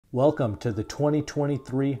Welcome to the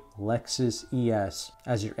 2023 Lexus ES.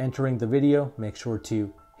 As you're entering the video, make sure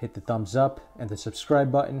to hit the thumbs up and the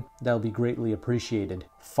subscribe button. That'll be greatly appreciated.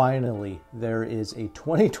 Finally, there is a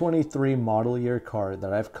 2023 model year car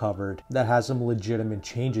that I've covered that has some legitimate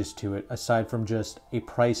changes to it, aside from just a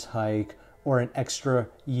price hike or an extra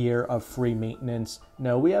year of free maintenance.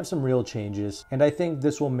 No, we have some real changes, and I think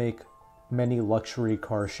this will make many luxury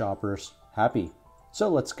car shoppers happy. So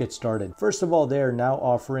let's get started. First of all, they are now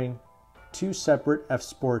offering two separate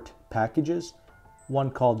F-Sport packages.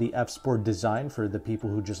 One called the F-Sport Design for the people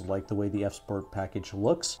who just like the way the F-Sport package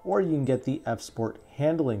looks, or you can get the F-Sport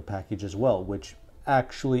Handling package as well, which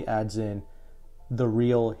actually adds in the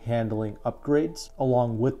real handling upgrades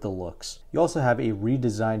along with the looks. You also have a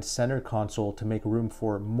redesigned center console to make room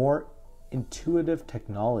for more intuitive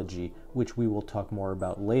technology, which we will talk more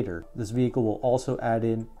about later. This vehicle will also add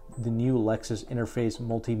in the new Lexus Interface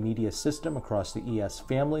multimedia system across the ES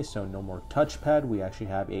family, so no more touchpad. We actually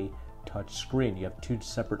have a touch screen. You have two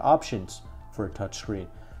separate options for a touch screen.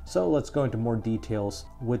 So let's go into more details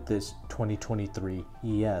with this 2023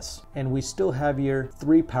 ES. And we still have your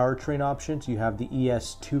three powertrain options. You have the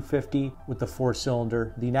ES 250 with the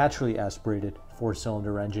 4-cylinder, the naturally aspirated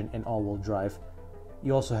 4-cylinder engine and all-wheel drive.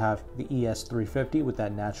 You also have the ES 350 with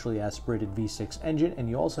that naturally aspirated V6 engine, and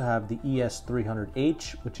you also have the ES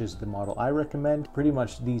 300H, which is the model I recommend. Pretty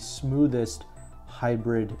much the smoothest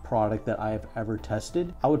hybrid product that I have ever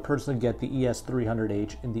tested. I would personally get the ES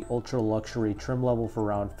 300H in the ultra luxury trim level for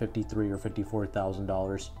around $53,000 or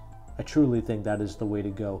 $54,000. I truly think that is the way to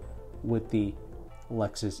go with the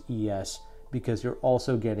Lexus ES, because you're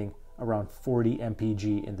also getting around 40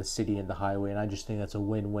 mpg in the city and the highway, and I just think that's a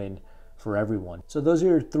win-win for everyone. So those are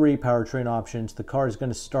your three powertrain options. The car is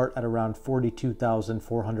going to start at around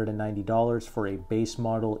 $42,490 for a base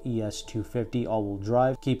model ES 250 all-wheel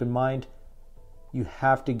drive. Keep in mind, you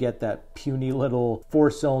have to get that puny little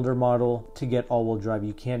 4-cylinder model to get all-wheel drive.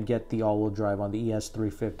 You can't get the all-wheel drive on the ES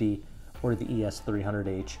 350 or the ES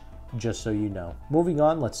 300H, just so you know. Moving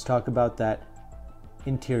on, let's talk about that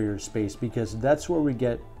interior space, because that's where we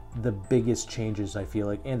get the biggest changes, I feel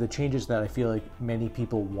like, and the changes that I feel like many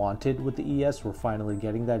people wanted with the ES. We're finally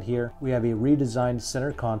getting that here. We have a redesigned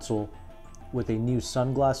center console with a new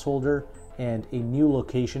sunglass holder and a new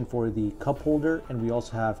location for the cup holder, and we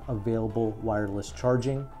also have available wireless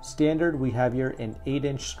charging. Standard, we have here an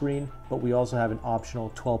 8-inch screen, but we also have an optional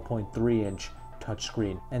 12.3-inch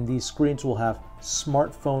touchscreen, and these screens will have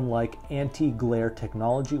smartphone-like anti-glare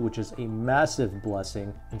technology, which is a massive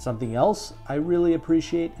blessing. And something else I really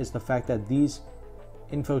appreciate is the fact that these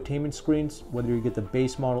infotainment screens, whether you get the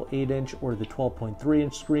base model 8-inch or the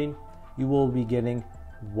 12.3-inch screen, you will be getting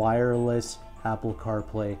wireless Apple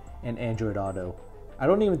CarPlay and Android Auto. I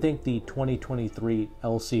don't even think the 2023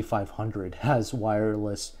 LC500 has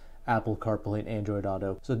wireless Apple CarPlay and Android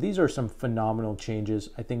Auto. So these are some phenomenal changes.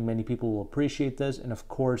 I think many people will appreciate this. And of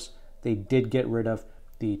course, they did get rid of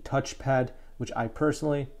the touchpad, which I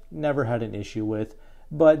personally never had an issue with.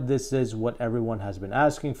 But this is what everyone has been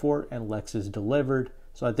asking for, and Lexus delivered.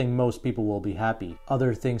 So I think most people will be happy.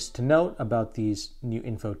 Other things to note about these new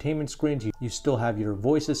infotainment screens, you still have your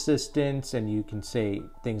voice assistants, and you can say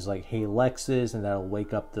things like, "Hey Lexus," and that'll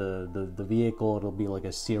wake up the vehicle. It'll be like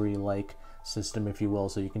a Siri-like system, if you will,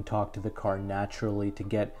 so you can talk to the car naturally to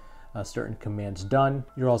get certain commands done.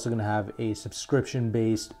 You're also going to have a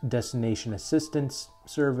subscription-based destination assistance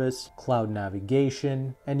service, cloud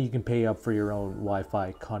navigation, and you can pay up for your own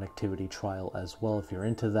Wi-Fi connectivity trial as well if you're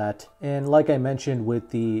into that. And like I mentioned, with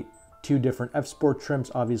the two different F-Sport trims,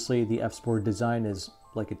 obviously the F-Sport Design is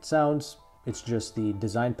like it sounds. It's just the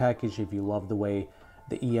design package if you love the way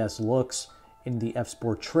the ES looks. In the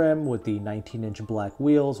F-Sport trim with the 19-inch black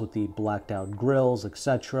wheels, with the blacked out grills,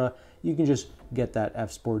 etc., you can just get that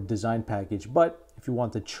F-Sport Design package. But if you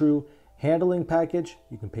want the true handling package,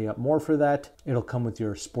 you can pay up more for that. It'll come with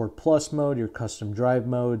your Sport Plus mode, your custom drive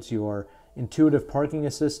modes, your intuitive parking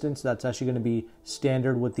assistance. That's actually going to be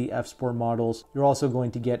standard with the F-Sport models. You're also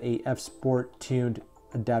going to get a F-Sport tuned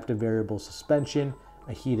adaptive variable suspension,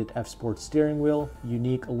 a heated F-Sport steering wheel,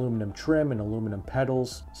 unique aluminum trim and aluminum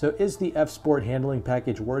pedals. So is the F-Sport handling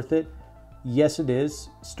package worth it? Yes, it is.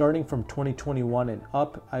 Starting from 2021 and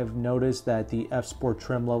up, I've noticed that the F-Sport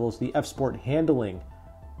trim levels, the F-Sport handling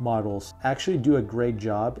models actually do a great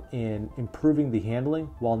job in improving the handling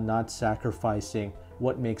while not sacrificing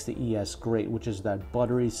what makes the ES great, which is that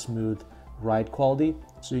buttery smooth ride quality.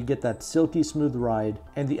 So you get that silky smooth ride,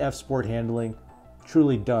 and the F-Sport handling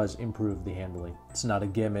truly does improve the handling. It's not a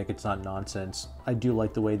gimmick, it's not nonsense. I do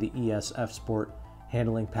like the way the ES F Sport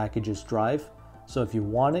handling packages drive. So if you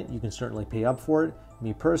want it, you can certainly pay up for it.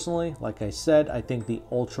 Me personally, like I said, I think the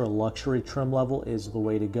ultra luxury trim level is the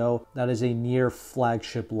way to go. That is a near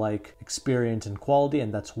flagship-like experience and quality,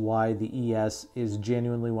 and that's why the ES is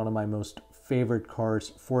genuinely one of my most favorite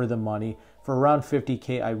cars for the money. For around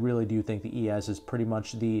 $50K, I really do think the ES is pretty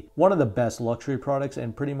much one of the best luxury products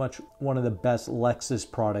and pretty much one of the best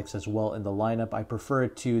Lexus products as well in the lineup. I prefer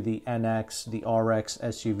it to the NX, the RX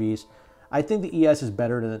SUVs. I think the ES is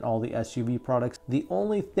better than all the SUV products. The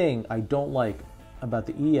only thing I don't like about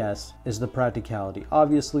the ES is the practicality.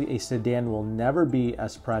 Obviously, a sedan will never be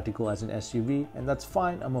as practical as an SUV, and that's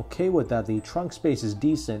fine. I'm okay with that. The trunk space is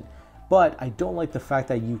decent, but I don't like the fact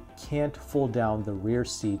that you can't fold down the rear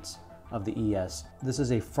seats of the ES. This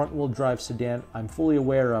is a front-wheel drive sedan. I'm fully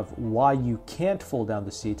aware of why you can't fold down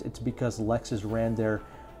the seats. It's because Lexus ran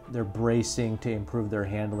their bracing to improve their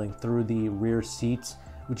handling through the rear seats,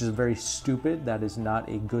 which is very stupid. That is not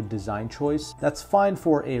a good design choice. That's fine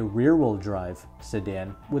for a rear-wheel drive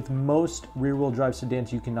sedan. With most rear-wheel drive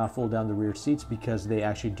sedans, you cannot fold down the rear seats because they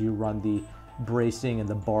actually do run the bracing and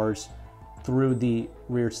the bars through the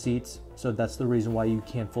rear seats. So that's the reason why you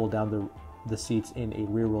can't fold down the seats in a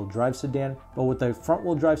rear-wheel drive sedan. But with a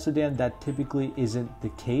front-wheel drive sedan, that typically isn't the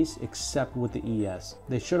case, except with the ES.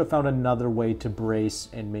 They should have found another way to brace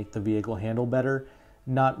and make the vehicle handle better,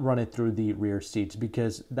 not run it through the rear seats,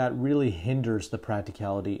 because that really hinders the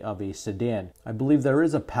practicality of a sedan. I believe there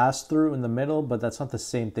is a pass-through in the middle, but that's not the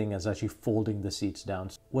same thing as actually folding the seats down.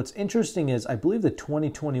 What's interesting is I believe the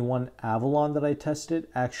 2021 Avalon that I tested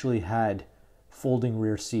actually had folding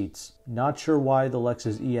rear seats. Not sure why the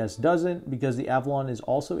Lexus ES doesn't, because the Avalon is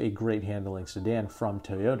also a great handling sedan from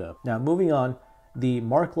Toyota. Now moving on, the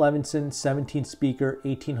Mark Levinson 17 speaker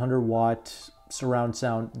 1800 watt surround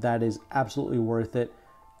sound, that is absolutely worth it.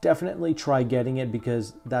 Definitely try getting it,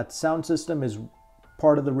 because that sound system is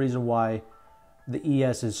part of the reason why the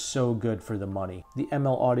ES is so good for the money. The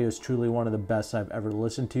ML audio is truly one of the best I've ever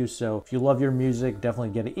listened to, so if you love your music, definitely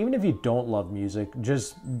get it. Even if you don't love music,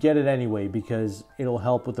 just get it anyway, because it'll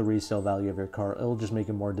help with the resale value of your car. It'll just make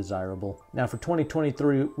it more desirable. Now for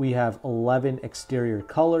 2023, we have 11 exterior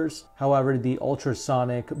colors. However, the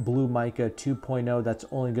ultrasonic blue mica 2.0, that's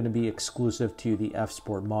only going to be exclusive to the F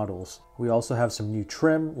Sport models. We also have some new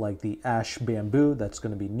trim like the ash bamboo, that's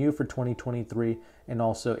going to be new for 2023, and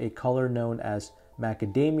also a color known as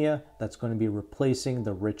macadamia that's going to be replacing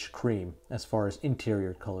the rich cream as far as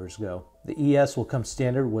interior colors go. The ES will come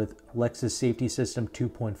standard with Lexus Safety System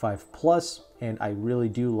 2.5 Plus, and I really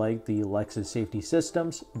do like the Lexus safety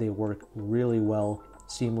systems. They work really well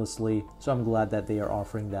seamlessly, so I'm glad that they are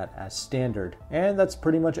offering that as standard. And that's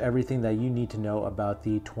pretty much everything that you need to know about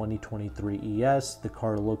the 2023 ES. The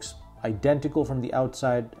car looks identical from the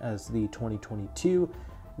outside as the 2022.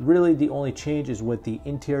 Really, the only change is with the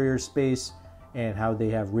interior space and how they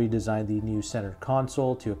have redesigned the new center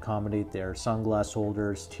console to accommodate their sunglass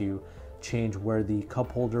holders, to change where the cup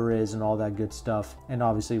holder is and all that good stuff, and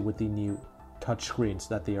obviously with the new touch screens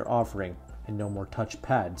that they are offering and no more touch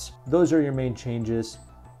pads. Those are your main changes.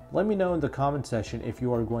 Let me know in the comment section if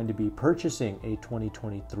you are going to be purchasing a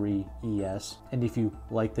 2023 ES and if you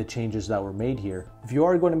like the changes that were made here. If you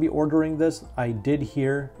are going to be ordering this, I did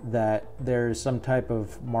hear that there's some type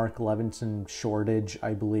of Mark Levinson shortage,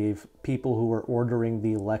 I believe. People who were ordering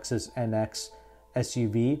the Lexus NX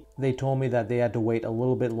SUV, they told me that they had to wait a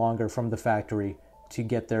little bit longer from the factory to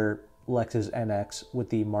get their Lexus NX with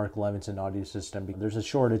the Mark Levinson audio system. There's a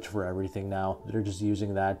shortage for everything now. They're just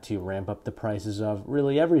using that to ramp up the prices of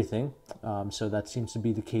really everything. So that seems to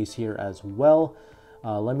be the case here as well.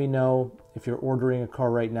 Let me know if you're ordering a car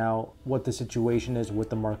right now, what the situation is with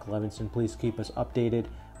the Mark Levinson. Please keep us updated.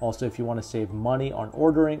 Also, if you want to save money on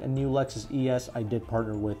ordering a new Lexus ES, I did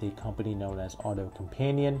partner with a company known as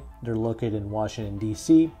AutoCompanion. They're located in Washington,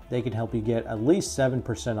 D.C. They can help you get at least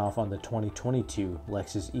 7% off on the 2022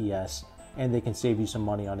 Lexus ES, and they can save you some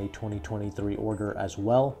money on a 2023 order as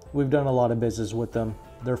well. We've done a lot of business with them.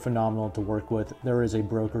 They're phenomenal to work with. There is a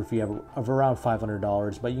broker fee of around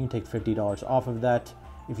 $500, but you can take $50 off of that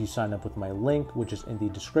if you sign up with my link, which is in the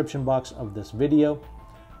description box of this video.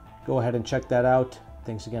 Go ahead and check that out.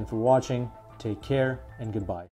 Thanks again for watching. Take care and goodbye.